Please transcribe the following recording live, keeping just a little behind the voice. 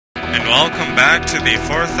And welcome back to the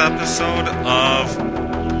 4th episode of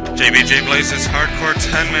JBJblaze's Hardcore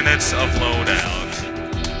 10 Minutes of Loadout.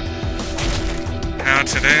 Now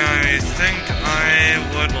today I think I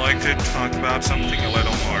would like to talk about something a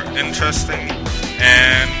little more interesting,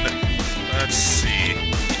 and let's see,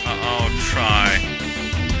 I'll try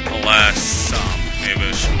the last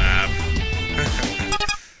Avish map.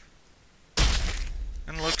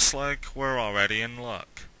 And looks like we're already in luck.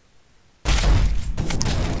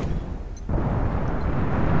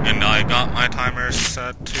 And I got my timer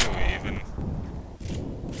set too, even.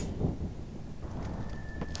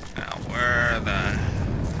 Now, where the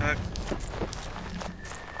heck?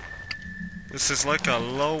 This is like a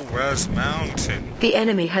low-res mountain. The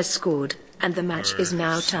enemy has scored, and the match is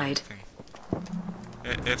now tied.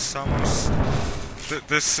 It's almost...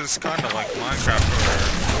 this is kind of like Minecraft,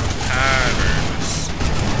 where patterns.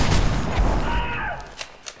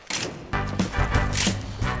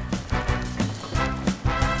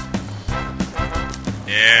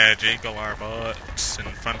 Yeah, jiggle our butts in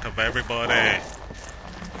front of everybody.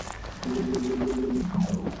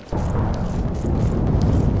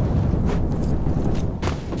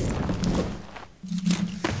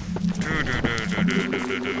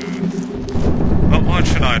 But what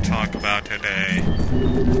should I talk about today?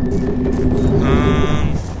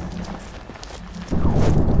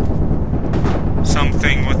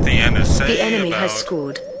 Something with the NSA. The enemy has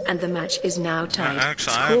scored, and the match is now tied.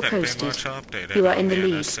 Actually, I haven't been much updated You are in on the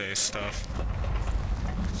lead. NSA stuff.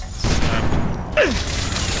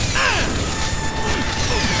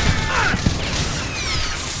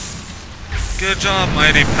 Good job,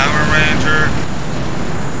 mighty Power Ranger.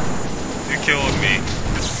 You killed me.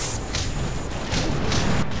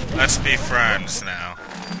 Let's be friends now.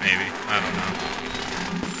 Maybe. I don't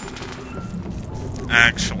know.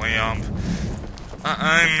 Actually,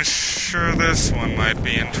 I'm sure this one might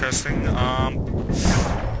be interesting. The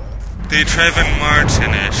Trayvon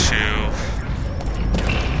Martin issue,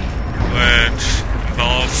 which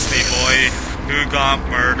involves the boy who got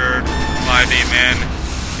murdered by the man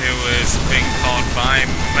who is being called by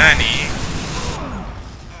many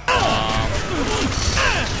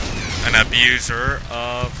an abuser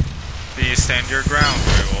of the stand your ground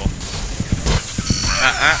rule.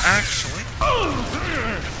 Actually,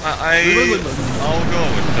 I'll go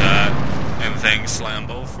with that. And thanks,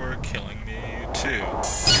 Lambo, for killing me too.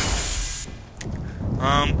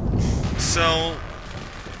 So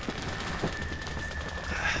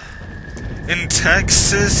in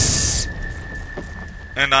Texas,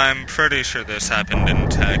 and I'm pretty sure this happened in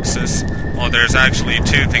Texas. Well, there's actually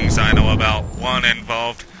two things I know about. One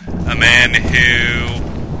involved a man who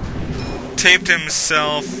taped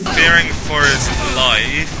himself fearing for his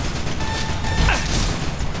life,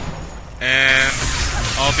 and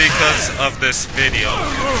all because of this video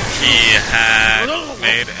he had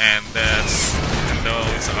made, and those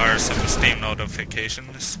are some Steam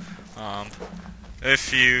notifications.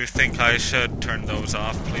 If you think I should turn those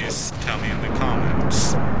off, please tell me in the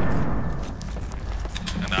comments,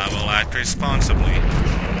 and I will act responsibly.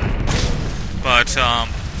 But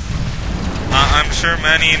I'm sure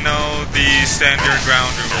many know the stand your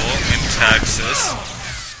ground rule in Texas,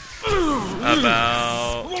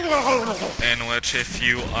 in which if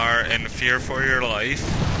you are in fear for your life,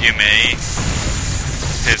 you may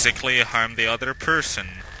physically harm the other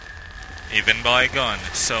person, even by gun.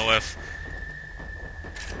 So if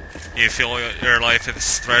you feel your life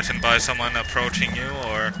is threatened by someone approaching you,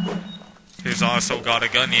 or who's also got a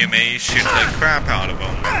gun, you may shoot the crap out of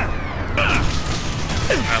them.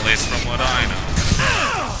 At least from what I know.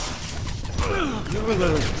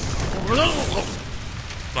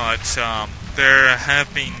 But there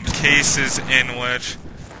have been cases in which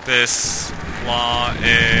this law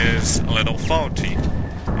is a little faulty.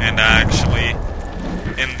 And actually,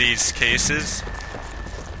 in these cases,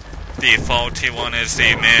 the faulty one is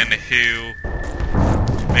the man who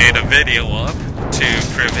made a video up to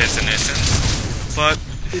prove his innocence, but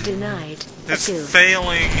his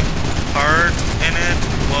failing part in it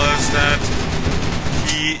was that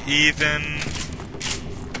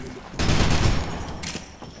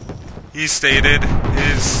he stated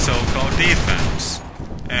his so-called defense.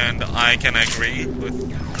 And I can agree with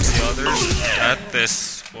the others that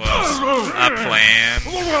this was a planned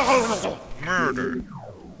murder.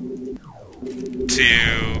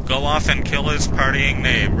 To go off and kill his partying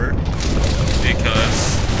neighbor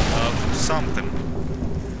because of something.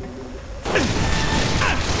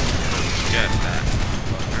 Get that.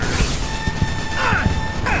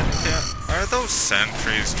 Yeah, are those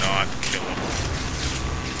sentries not killable?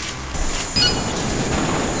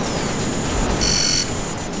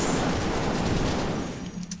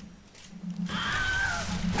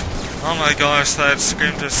 Oh my gosh, that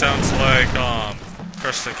scream just sounds like,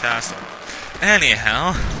 Crush the Castle.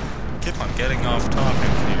 Anyhow, keep on getting off topic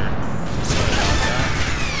here. Sorry about that.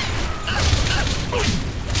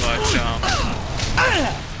 But,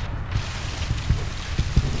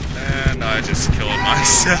 and I just killed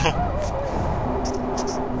myself.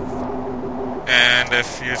 And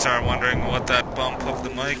if you are wondering what that bump of the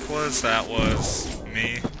mic was, that was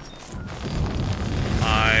me.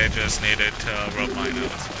 I just needed to rub my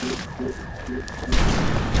nose.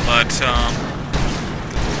 But,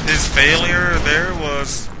 his failure there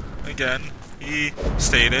was, again, he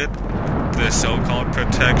stated the so-called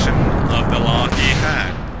protection of the law he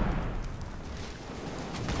had.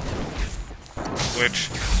 Which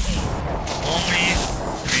only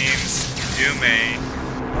means you may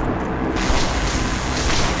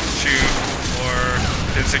shoot or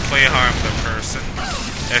physically harm the person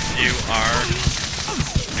if you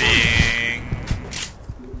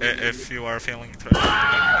are feeling threatened.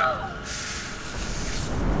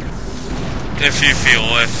 If you feel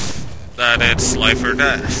that it's life or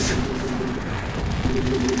death.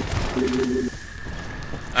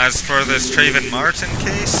 As for this Trayvon Martin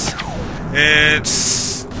case,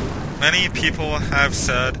 many people have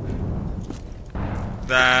said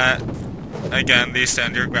that, again, the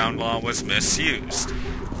stand your ground law was misused.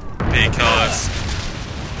 Because,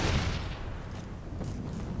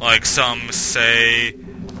 like some say,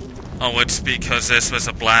 oh, it's because this was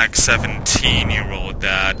a black 17-year-old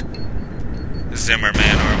that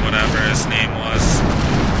Zimmerman, or whatever his name was,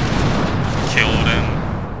 killed him.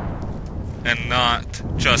 And not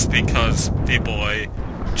just because the boy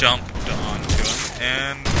jumped onto him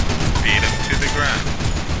and beat him to the ground.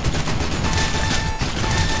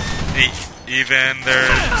 Even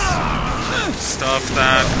there's stuff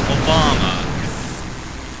that Obama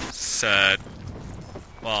said,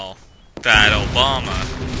 well, that Obama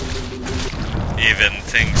even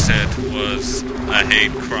thinks it was a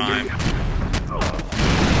hate crime.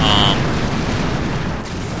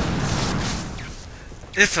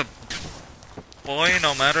 If a boy,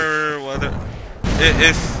 no matter whether,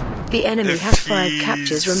 if the enemy has 5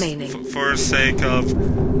 captures remaining. For sake of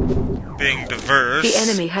being diverse, the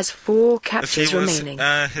enemy has 4 captures remaining. If he was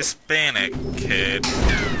a Hispanic kid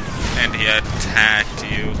and he attacked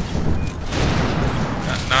you,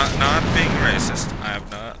 not being racist, I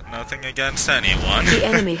have nothing against anyone. The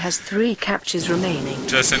enemy has 3 captures remaining.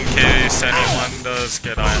 Just in case anyone does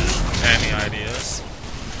get any ideas.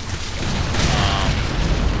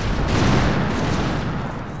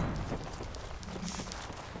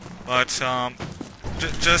 But,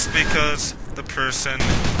 just because the person...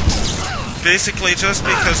 Basically, just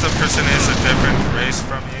because the person is a different race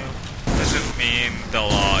from you, doesn't mean the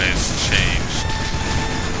law is changed.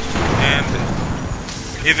 And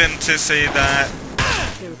even to say that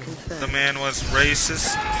the man was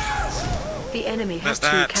racist... The enemy has 2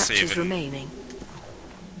 captures remaining.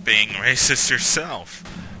 Being racist yourself.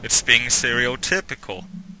 It's being stereotypical.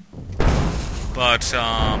 But,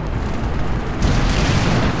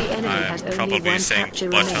 I'm probably saying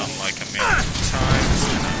button like a million times,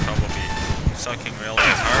 and I'm probably sucking really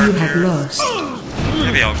hard you have here. Lost.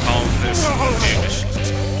 Maybe I'll call this mission.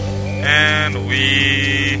 And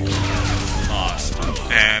we lost.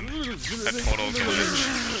 And a total glitch.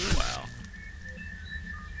 Wow.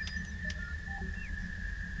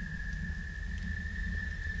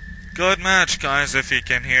 Good match, guys, if you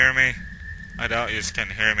can hear me. I doubt you can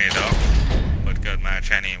hear me, though. But good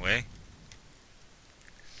match anyway.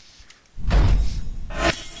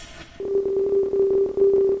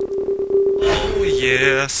 Oh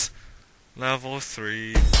yes, level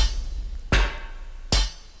 3.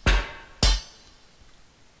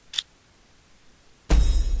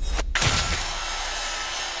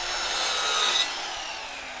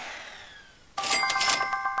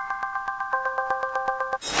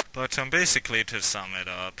 But basically, to sum it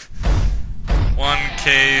up, one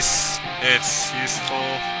case, it's useful,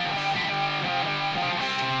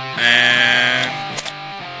 and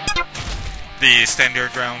the stand your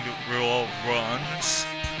ground rule runs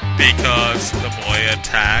because the boy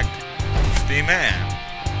attacked the man.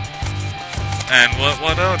 And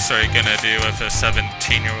what else are you gonna do if a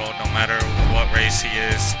 17-year-old, no matter what race he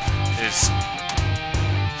is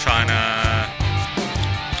trying to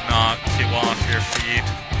knock you off your feet?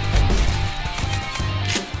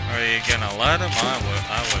 Are you gonna let him? I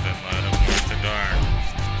wouldn't let him, worth the darn.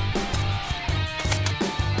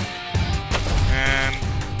 And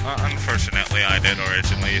unfortunately, I did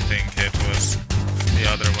originally think it was the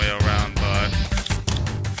other way around, but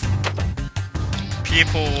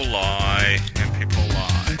people lie, and people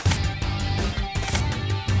lie.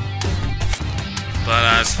 But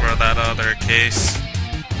as for that other case,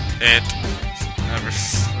 it never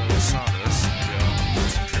saw this. Maybe I'll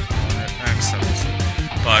concentrate on it next episode.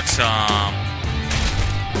 But,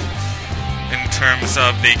 in terms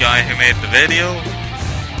of the guy who made the video,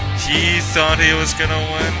 he thought he was gonna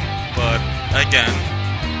win, but again,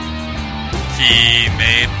 he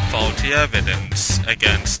made faulty evidence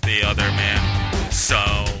against the other man. So,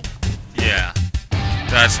 yeah,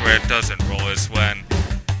 that's where it doesn't roll, is when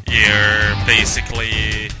you're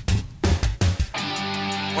basically,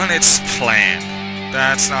 when it's planned.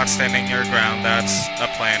 That's not standing your ground, that's a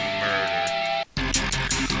planned murder.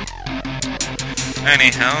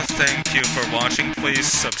 Anyhow, thank you for watching. Please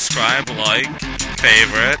subscribe, like,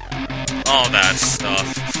 favorite, all that stuff.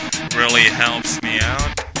 Really helps me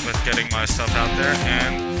out with getting my stuff out there,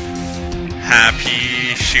 and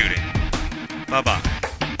happy shooting. Bye-bye.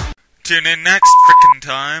 Tune in next frickin'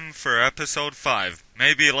 time for episode 5.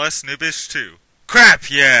 Maybe less noobish too. Crap,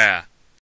 yeah!